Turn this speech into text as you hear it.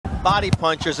body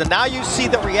punchers, and now you see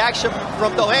the reaction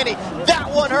from Doheny.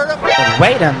 That one hurt him.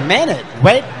 Wait a minute.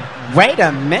 Wait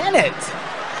a minute.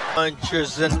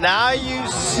 Punchers, and now you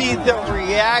see the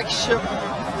reaction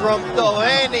from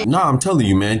Doheny. Nah, I'm telling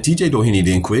you, man, TJ Doheny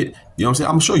didn't quit. You know what I'm saying?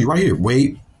 I'm gonna show you right here.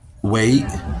 Wait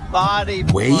Body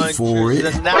for it.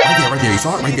 Right there. You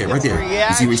saw it? Right there.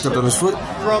 You see where he stepped on his foot?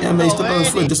 Yeah, man, he stepped on his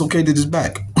foot, dislocated his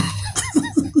back.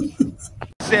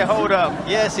 Said, hold up.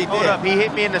 Yes, he did. Hold up. He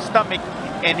hit me in the stomach,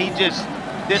 and he just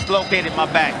dislocated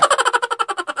my back.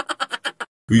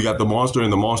 You got the monster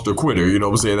and the monster quitter. You know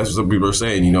what I'm saying? That's what some people are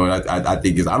saying. You know, and I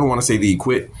think I don't want to say that he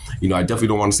quit. You know, I definitely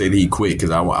don't want to say that he quit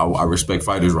because I respect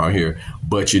fighters around here.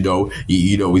 But he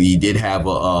did have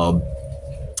a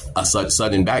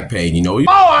sudden back pain. You know. Oh,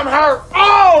 I'm hurt.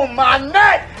 Oh, my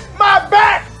neck, my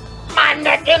back, my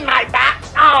neck and my back.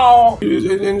 Oh.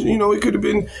 And you know, it could have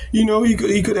been. You know, he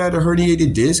could have had a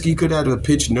herniated disc. He could have had a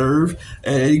pinched nerve,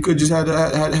 and he could just had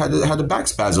a back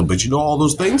spasm. But you know, all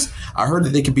those things, I heard that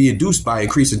they could be induced by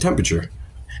increase in temperature.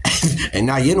 And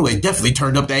Naoya Inoue definitely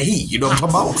turned up that heat. You know what I'm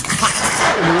talking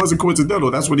about? And it wasn't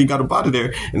coincidental. That's when he got up out of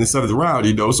there in the 7th round,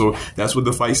 you know. So that's when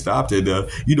the fight stopped. And,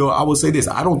 you know, I will say this.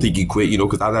 I don't think he quit, you know,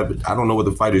 because I don't know what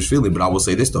the fighter's feeling. But I will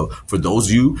say this, though. For those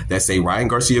of you that say Ryan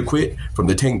Garcia quit from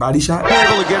the tank body shot.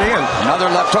 Able to get in. Another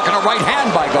left hook and a right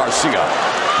hand by Garcia.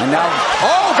 And now,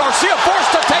 Garcia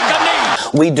forced to take a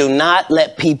knee. We do not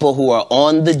let people who are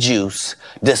on the juice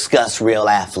discuss real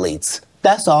athletes.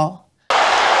 That's all.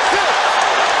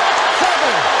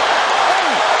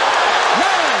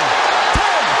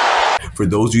 For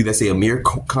those of you that say Amir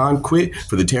Khan quit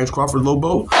for the Terrence Crawford low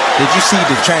blow. Did you see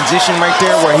the transition right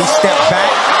there where he stepped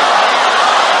back?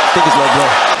 I think it's low blow.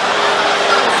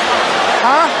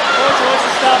 Huh?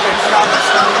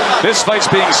 This fight's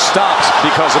being stopped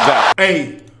because of that.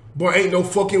 Hey, boy, ain't no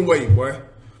fucking way, boy.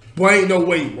 Boy, ain't no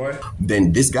way, boy.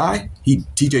 Then this guy,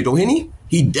 TJ Doheny,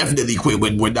 he definitely quit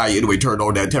when Naoya Inoue turned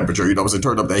on that temperature, you know, so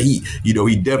turned up that heat. You know,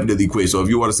 he definitely quit. So if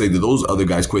you want to say that those other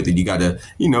guys quit, then you got to,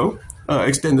 you know,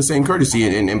 extend the same courtesy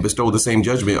and bestow the same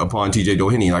judgment upon TJ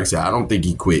Doheny. Like I said, I don't think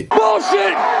he quit.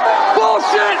 Bullshit!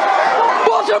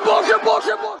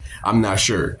 I'm not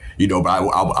sure, you know, but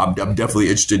I'm definitely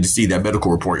interested to see that medical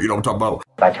report. You know what I'm talking about?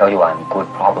 If I tell you I'm good,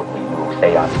 probably you will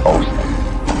say I'm boasting.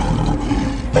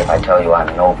 If I tell you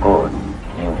I'm no good,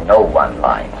 you know one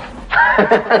line.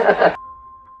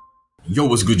 Yo,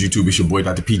 what's good, YouTube? It's your boy,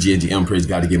 Dr. PGNGM. Praise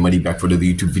God to get money back for the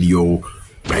YouTube video.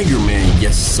 Banger, man.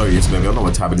 Yes, sir. Yes, man. I don't know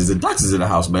what time it is. The doctor's in the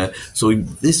house, man. So early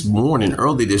this morning,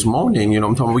 you know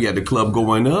what I'm talking about? We had the club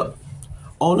going up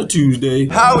on a Tuesday.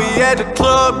 How we had the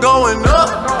club going up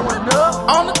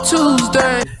on a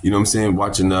Tuesday. You know what I'm saying?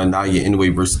 Watching Naoya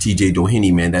Inoue versus TJ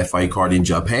Doheny, man. That fight card in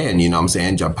Japan, you know what I'm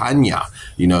saying? Japania.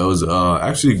 You know, it was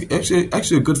actually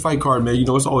a good fight card, man. You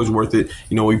know, it's always worth it.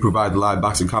 You know, we provide live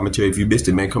boxing commentary. If you missed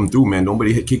it, man, come through, man.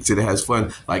 Nobody kicks it and has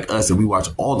fun like us. And we watch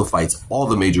all the fights, all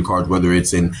the major cards, whether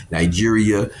it's in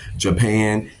Nigeria,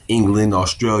 Japan, England,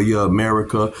 Australia,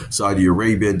 America, Saudi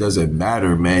Arabia. It doesn't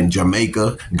matter, man.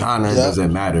 Jamaica, Ghana,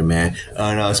 doesn't matter, man.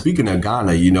 And speaking of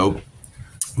Ghana, you know,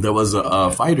 there was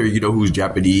a fighter, you know, who's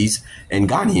Japanese and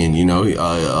Ghanaian, you know,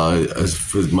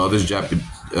 his mother's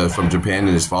from Japan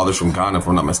and his father's from Ghana, if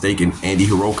I'm not mistaken, Andy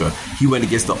Hiroka. He went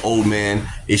against the old man,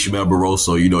 Ishmael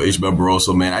Barroso. You know, Ishmael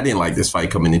Barroso, man, I didn't like this fight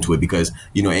coming into it because,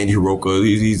 you know, Andy Hiroka,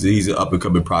 he's an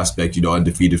up-and-coming prospect, you know,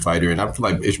 undefeated fighter. And I feel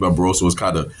like Ishmael Barroso was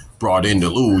kind of brought in to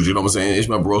lose, you know what I'm saying?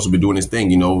 Ishmael Barroso been doing his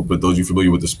thing, you know, but those of you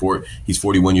familiar with the sport, he's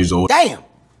 41 years old. Damn!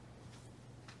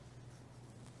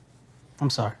 I'm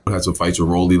sorry. Had some fights with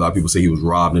Rolly. A lot of people say he was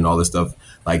robbed and all this stuff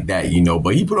like that, you know.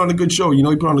 But he put on a good show, you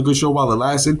know. He put on a good show while it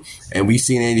lasted. And we've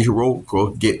seen Andy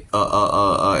Hiroka get,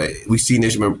 we've seen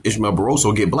Ishmael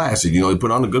Barroso get blasted. You know, he put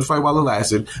on a good fight while it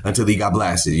lasted until he got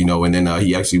blasted, you know. And then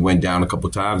he actually went down a couple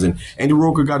of times. And Andy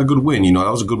Hiroka got a good win, you know. That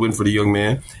was a good win for the young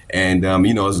man. And,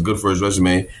 you know, it was good for his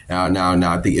resume. Now,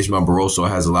 I think Ishmael Barroso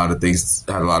has a lot of things,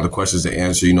 had a lot of questions to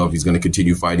answer, you know, if he's going to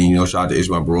continue fighting. You know, shout out to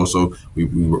Ishmael Barroso.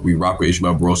 We rock with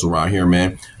Ishmael Barroso around here,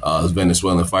 man. A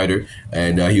Venezuelan fighter,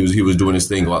 and he was doing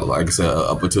his thing, like I said,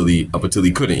 up until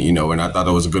he couldn't, you know. And I thought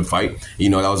it was a good fight, you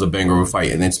know. That was a banger of a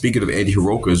fight. And then speaking of Andy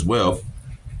Hiroka as well,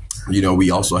 you know,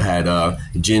 we also had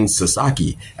Jin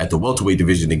Sasaki at the welterweight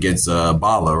division against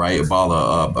Bala, right?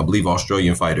 Bala, I believe,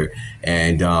 Australian fighter,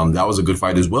 and that was a good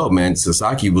fight as well, man.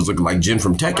 Sasaki was looking like Jin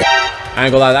from Tekken. I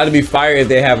ain't gonna lie, that'd be fire if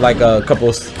they have like a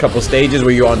couple stages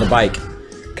where you're on the bike,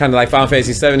 kind of like Final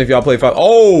Fantasy 7 if y'all play Final.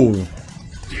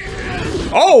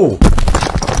 Oh,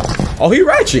 he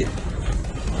ratchet.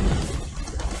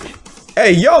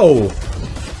 Hey, yo.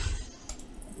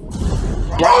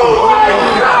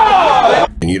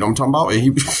 And you know what I'm talking about? And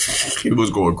he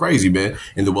was going crazy, man,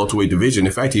 in the welterweight division.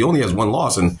 In fact, he only has one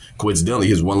loss, and coincidentally,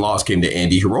 his one loss came to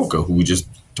Andy Hiroka, who we just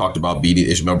talked about beating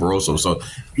Ishmael Barroso. So,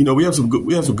 you know, we have some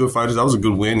good fighters. That was a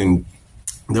good win, and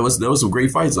there was some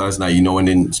great fights last night, you know. And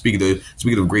then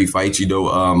speaking of great fights, you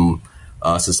know,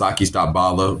 Sasaki stopped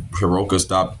Bala, Hiroka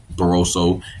stopped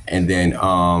Barroso, and then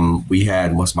we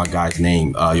had, what's my guy's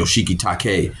name, Yoshiki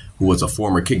Take, who was a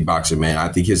former kickboxer, man. I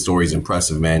think his story is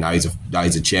impressive, man. Now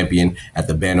he's a champion at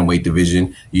the bantamweight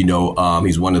division. You know,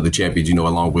 he's one of the champions, you know,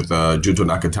 along with Junto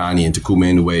Nakatani and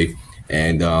Takuma Inoue.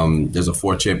 And there's a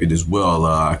fourth champion as well.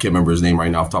 I can't remember his name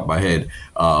right now off the top of my head.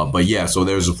 But yeah, so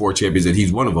there's a four champions, and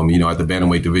he's one of them, you know, at the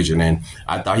bantamweight division. And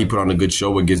I thought he put on a good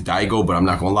show against Daigo, but I'm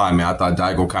not going to lie, man. I thought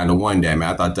Daigo kind of won that,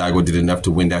 man. I thought Daigo did enough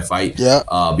to win that fight. Yeah.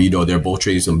 But, you know, they're both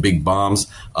trading some big bombs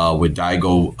with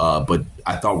Daigo. But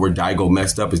I thought where Daigo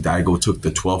messed up is Daigo took the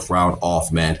 12th round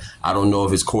off, man. I don't know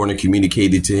if his corner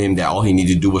communicated to him that all he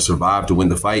needed to do was survive to win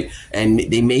the fight. And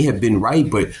they may have been right,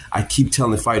 but I keep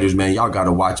telling fighters, man, y'all got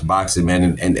to watch boxing,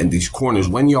 man. And these corners,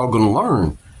 when y'all going to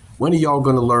learn? When are y'all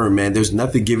going to learn, man? There's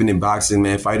nothing given in boxing,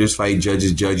 man. Fighters fight,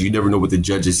 judges judge. You never know what the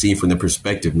judge is seeing from the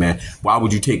perspective, man. Why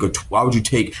would you take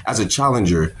as a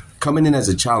challenger, coming in as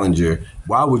a challenger,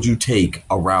 why would you take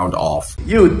a round off?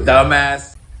 You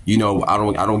dumbass. You know, I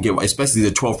don't get, especially the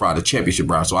 12th round, the championship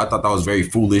round. So I thought that was very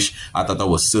foolish. I thought that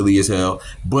was silly as hell.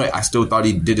 But I still thought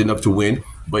he did enough to win.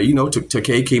 But, you know,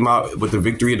 Takei came out with the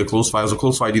victory in the close fight. It was a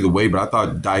close fight either way, but I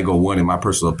thought Daigo won, in my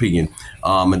personal opinion.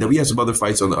 And then we had some other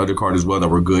fights on the undercard as well that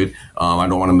were good. I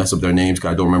don't want to mess up their names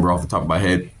because I don't remember off the top of my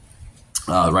head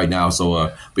right now.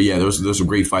 So, but yeah, there's some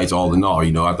great fights all in all.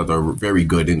 You know, I thought they were very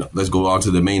good. And let's go on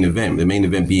to the main event. The main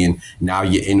event being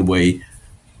Naoya Inoue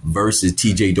versus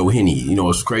TJ Doheny. You know,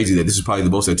 it's crazy that this is probably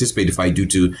the most anticipated fight due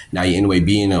to Naoya Inoue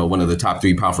being one of the top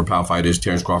 3 pound-for-pound fighters,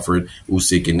 Terrence Crawford,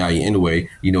 Usyk, and Naoya Inoue.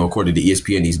 You know, according to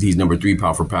ESPN, he's number 3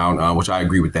 pound-for-pound, which I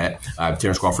agree with that. I have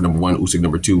Terrence Crawford number 1, Usyk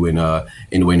number 2, and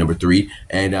Inoue number 3.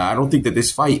 And I don't think that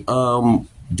this fight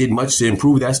did much to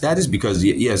improve that status because,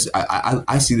 yes,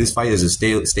 I see this fight as a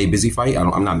stay busy fight.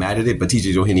 I'm not mad at it, but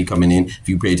TJ Doheny coming in, if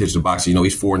you pay attention to boxing, you know,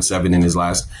 he's 4-7 in his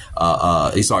last,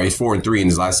 he's 4-3 in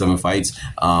his last 7 fights.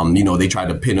 You know, they tried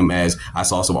to pin him as, I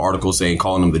saw some articles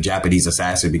calling him the Japanese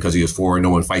assassin because he was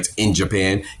 4-0 in fights in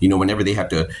Japan. You know, whenever they have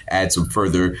to add some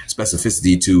further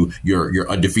specificity to your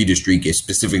undefeated streak, it's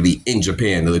specifically in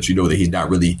Japan to let you know that he's not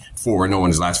really 4-0 in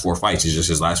his last 4 fights. It's just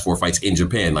his last 4 fights in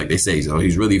Japan, like they say. So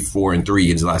he's really 4-3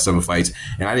 in his last 7 fights,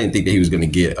 and I didn't think that he was going to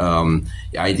get. I didn't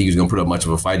think he was going to put up much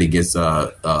of a fight against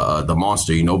the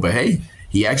monster, you know. But hey,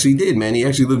 he actually did, man. He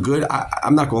actually looked good.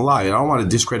 I'm not going to lie. I don't want to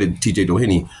discredit TJ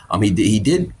Doheny. He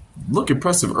did look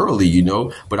impressive early, you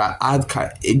know. But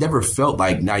it never felt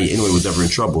like Naoya Inoue was ever in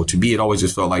trouble. To me, it always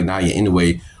just felt like Naoya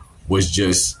Inoue was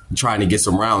just trying to get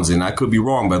some rounds in. I could be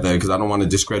wrong about that because I don't want to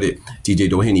discredit TJ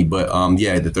Doheny. But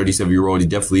yeah, the 37-year-old, he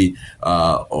definitely,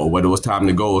 when it was time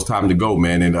to go, it was time to go,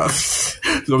 man. And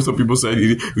some people said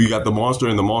you got the monster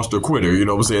and the monster quitter. You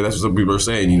know what I'm saying? That's what some people are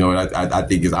saying. You know, and I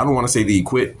think I don't want to say that he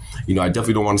quit. You know, I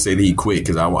definitely don't want to say that he quit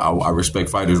because I respect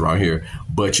fighters around here.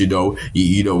 But you know,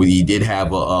 he did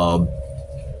have a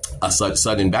such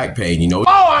sudden back pain. You know.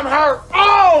 Oh, I'm hurt.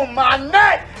 Oh, my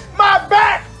neck, my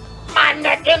back. My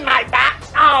neck and my back.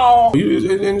 Oh.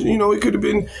 And you know, it could have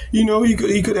been, you know, he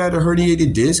could have had a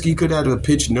herniated disc, he could have had a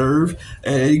pinched nerve,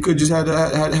 and he could just had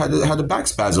a back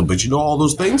spasm. But you know, all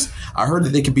those things, I heard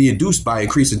that they could be induced by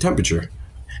increase in temperature.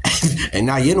 And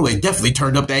Naoya Inoue definitely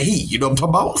turned up that heat. You know what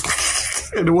I'm talking about?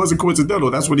 And it wasn't coincidental.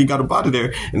 That's when he got up out of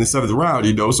there in the 7th round,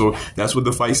 you know. So that's when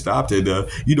the fight stopped. And,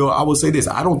 you know, I will say this.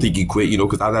 I don't think he quit, you know,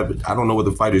 because I don't know what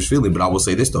the fighter's feeling. But I will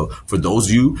say this, though. For those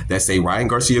of you that say Ryan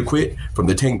Garcia quit from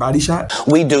the Tank body shot.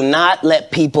 We do not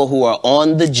let people who are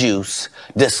on the juice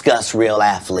discuss real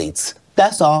athletes.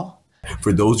 That's all.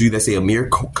 For those of you that say Amir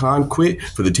Khan quit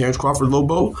for the Terrence Crawford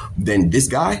Lobo, then this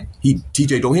guy,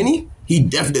 TJ Doheny, he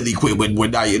definitely quit when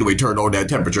Naoya Inoue turned on that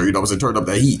temperature, you know what I'm saying, turned up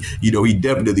that heat. You know, he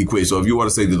definitely quit. So if you want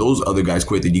to say that those other guys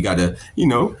quit, then you got to, you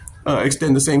know,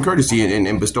 extend the same courtesy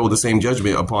and bestow the same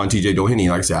judgment upon TJ Doheny.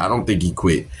 Like I said, I don't think he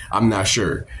quit. I'm not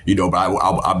sure, you know, but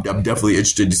I'm definitely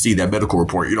interested to see that medical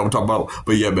report, you know what I'm talking about?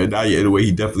 But yeah, man, Naoya Inoue,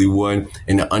 he definitely won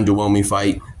in an underwhelming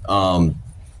fight.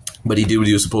 But he did what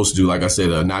he was supposed to do. Like I said,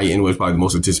 Naoya Inoue is probably the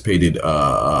most anticipated.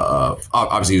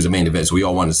 Obviously, he was a main event, so we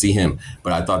all wanted to see him.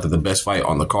 But I thought that the best fight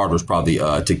on the card was probably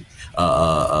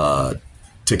Takei,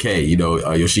 you know,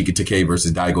 Yoshiki Takei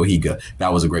versus Daigo Higa.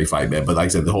 That was a great fight, man. But like I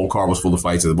said, the whole card was full of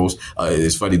fights. And the most,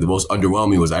 it's funny, the most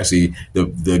underwhelming was actually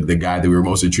the guy that we were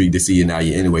most intrigued to see in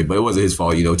Naoya Inoue. But it wasn't his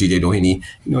fault, you know. TJ Doheny,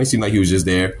 you know, he seemed like he was just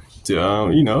there to,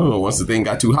 you know, once the thing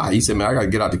got too hot, he said, man, I got to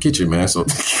get out the kitchen, man. So.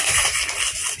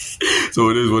 So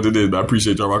it is what it is. But I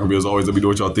appreciate y'all rocking me as always. Let me know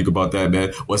what y'all think about that,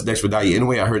 man. What's next for Naoya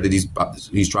Inoue? I heard that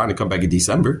he's trying to come back in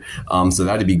December. So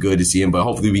that'd be good to see him. But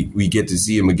hopefully we get to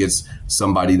see him against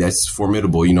somebody that's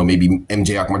formidable. You know, maybe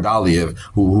MJ Akhmadaliev,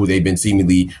 who they've been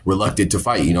seemingly reluctant to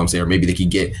fight. You know what I'm saying? Or maybe they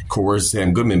could coerce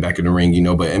Sam Goodman back in the ring. You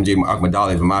know, but MJ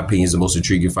Akhmadaliev, in my opinion, is the most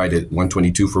intriguing fight at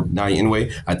 122 for Naoya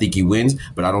Inoue. I think he wins,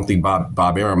 but I don't think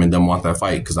Bob Arum and them want that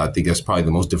fight because I think that's probably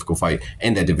the most difficult fight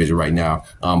in that division right now.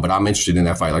 But I'm interested in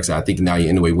that fight. Like I said, I think Naoya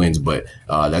Inoue wins, but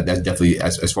that's definitely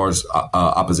as far as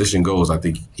opposition goes. I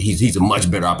think he's a much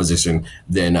better opposition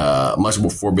than much more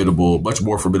formidable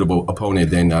opponent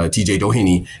than TJ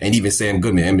Doheny and even Sam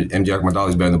Goodman. MJ Akhmadaliev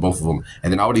is better than both of them.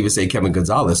 And then I would even say Kevin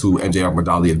Gonzalez, who MJ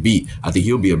Akhmadaliev beat. I think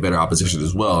he'll be a better opposition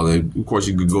as well. And of course,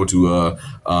 you could go to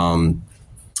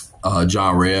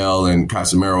John Rael and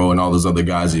Casimiro and all those other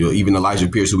guys, you know, even Elijah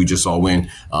Pierce, who we just saw win.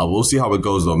 We'll see how it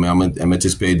goes, though, man. I'm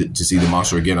anticipated to see the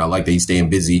monster again. I like that he's staying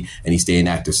busy and he's staying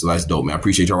active, so that's dope, man. I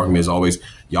appreciate y'all rocking me as always.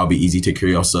 Y'all be easy, take care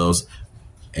of yourselves,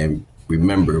 and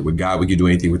remember, with God, we can do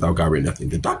anything. Without God, we're nothing.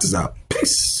 The doctor's out.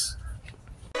 Peace.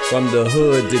 From the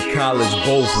hood to college,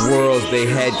 both worlds they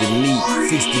had to meet.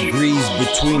 6 degrees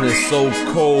between us, so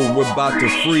cold we're about to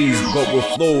freeze. But we're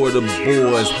Florida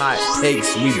boys, hot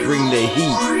takes, we bring the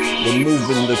heat. We're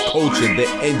moving the culture, the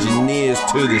engineers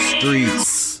to the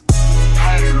streets.